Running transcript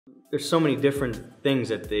there's so many different things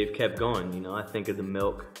that they've kept going. You know, I think of the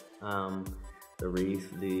milk, the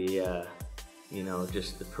wreath, you know,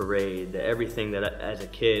 just the parade, everything that as a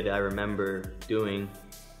kid I remember doing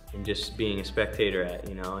and just being a spectator at,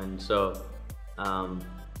 you know. And so,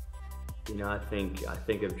 you know, I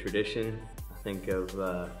think of tradition. I think of,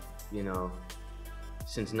 you know,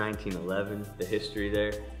 since 1911, the history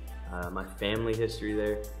there, my family history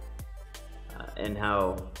there, and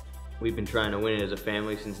how we've been trying to win it as a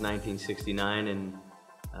family since 1969, and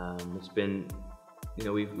it's been, you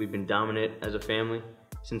know, we've been dominant as a family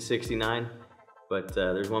since '69, but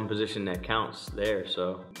there's one position that counts there,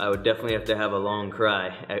 so I would definitely have to have a long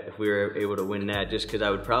cry if we were able to win that, just because I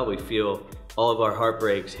would probably feel all of our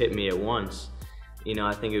heartbreaks hit me at once. You know,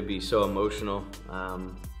 I think it would be so emotional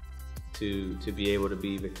to be able to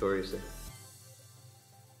be victorious there.